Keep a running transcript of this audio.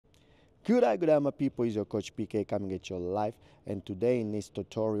Good day, my people. It's your coach PK coming at your live. And today in this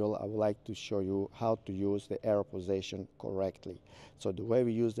tutorial, I would like to show you how to use the arrow position correctly. So the way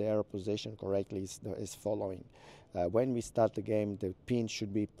we use the arrow position correctly is following. When we start the game, the pin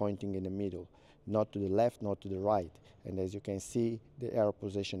should be pointing in the middle, not to the left, not to the right. And as you can see, the arrow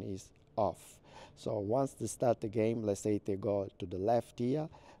position is off. So once they start the game, let's say they go to the left here,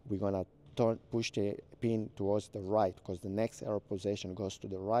 we're gonna push the pin towards the right because the next arrow position goes to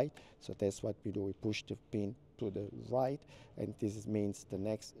the right. So that's what we do. We push the pin to the right, and this means the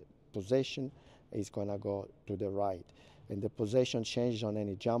next position is gonna go to the right. And the position changes on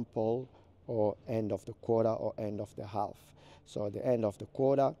any jump ball or end of the quarter or end of the half. So at the end of the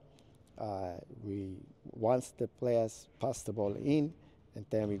quarter, once the players pass the ball in, and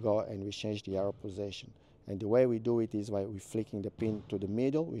then we go and we change the arrow position. And the way we do it is by we flicking the pin to the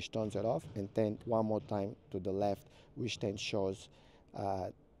middle, which turns it off, and then one more time to the left, which then shows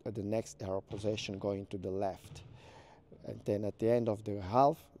the next arrow position going to the left. And then at the end of the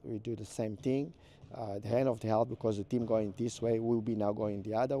half, we do the same thing. The end of the half, because the team going this way, will be now going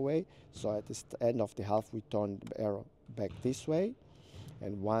the other way. So at the end of the half, we turn the arrow back this way.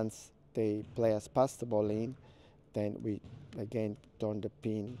 And once the players pass the ball in, then we again turn the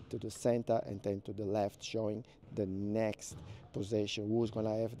pin to the center and then to the left, showing the next position, who's going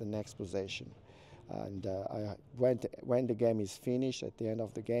to have the next position. And when the game is finished, at the end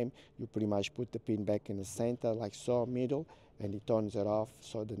of the game, you pretty much put the pin back in the center, like so, middle, and it turns it off.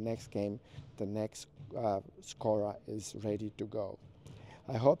 So the next game, the next scorer is ready to go.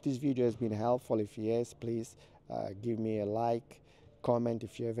 I hope this video has been helpful. If yes, please give me a like, comment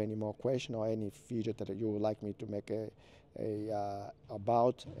if you have any more question or any video that you would like me to make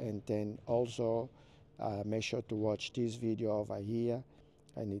about, and then also make sure to watch this video over here,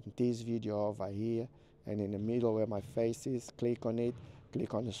 and in this video over here, and in the middle where my face is, click on it,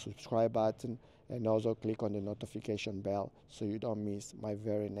 click on the subscribe button, and also click on the notification bell so you don't miss my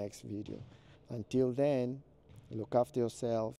very next video. Until then, look after yourself,